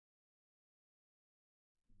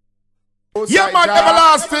Yeah man,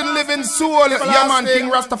 everlasting living soul. Yeah man, King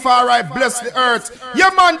Rastafari bless the earth. Yeah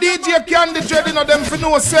man, DJ CandyDread, you know them for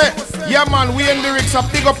no say. Yeah man, we in lyrics a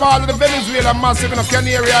big up all of the Venezuela massive in the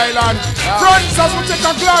Canary Island. Friends, as we take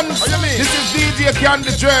a glance, this is DJ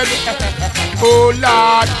CandyDread. Oh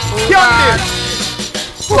Lord, Candy.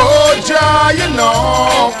 Oh Jah, you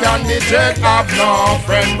know, CandyDread have no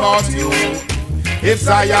friend but you. If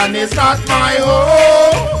Zion is not my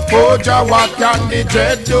home, oh Jah, what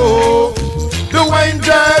CandyDread do? The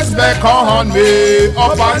angels beckon me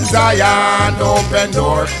up on Zion, open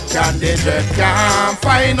door. CandyDread can't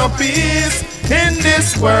find no peace in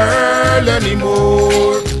this world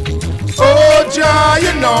anymore. Oh Jah,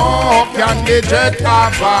 you know, CandyDread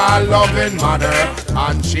have a loving mother,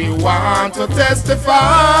 and she want to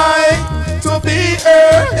testify to be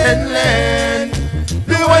her land.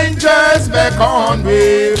 The angels beckon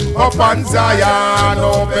me up on Zion,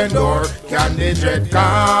 open door. CandyDread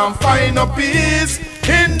can't find no peace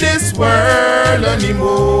in this world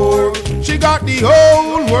anymore. She got the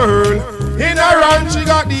whole world in her hand. She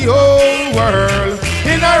got the whole world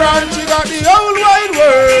in her hand. She got the whole wide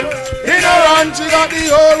world in her hand. She got the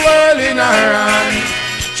whole world in her hand.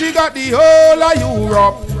 She got the whole of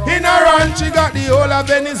Europe in her hand. She got the whole of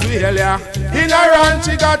Venezuela in her hand.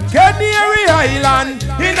 She got Canary Island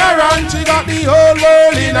in her hand. She got the whole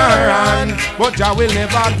world in her hand. But Jah will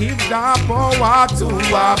never give that power to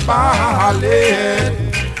a ballad.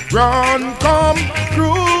 Run, come,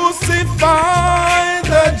 crucify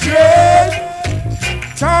the dread.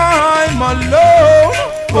 Time alone,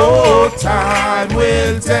 oh, time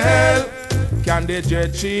will tell.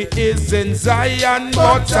 CandyDread, she is in Zion,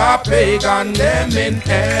 but a pagan them in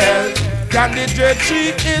hell. CandyDread,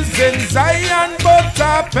 she is in Zion, but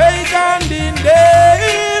a pagan in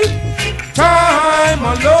hell. Time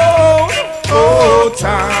alone, oh,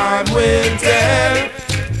 time will tell.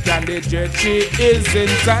 CandyDread, she is in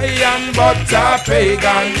Zion, but a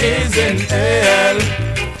pagan is in hell.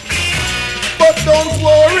 But don't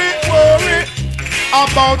worry,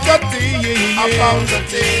 about a thing,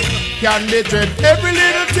 CandyDread, every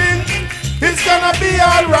little thing is gonna be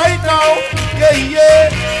alright now. Yeah.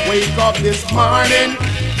 Wake up this morning,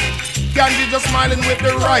 Candy just smiling with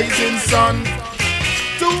the rising sun.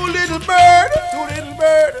 Two little bird,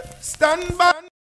 stand by.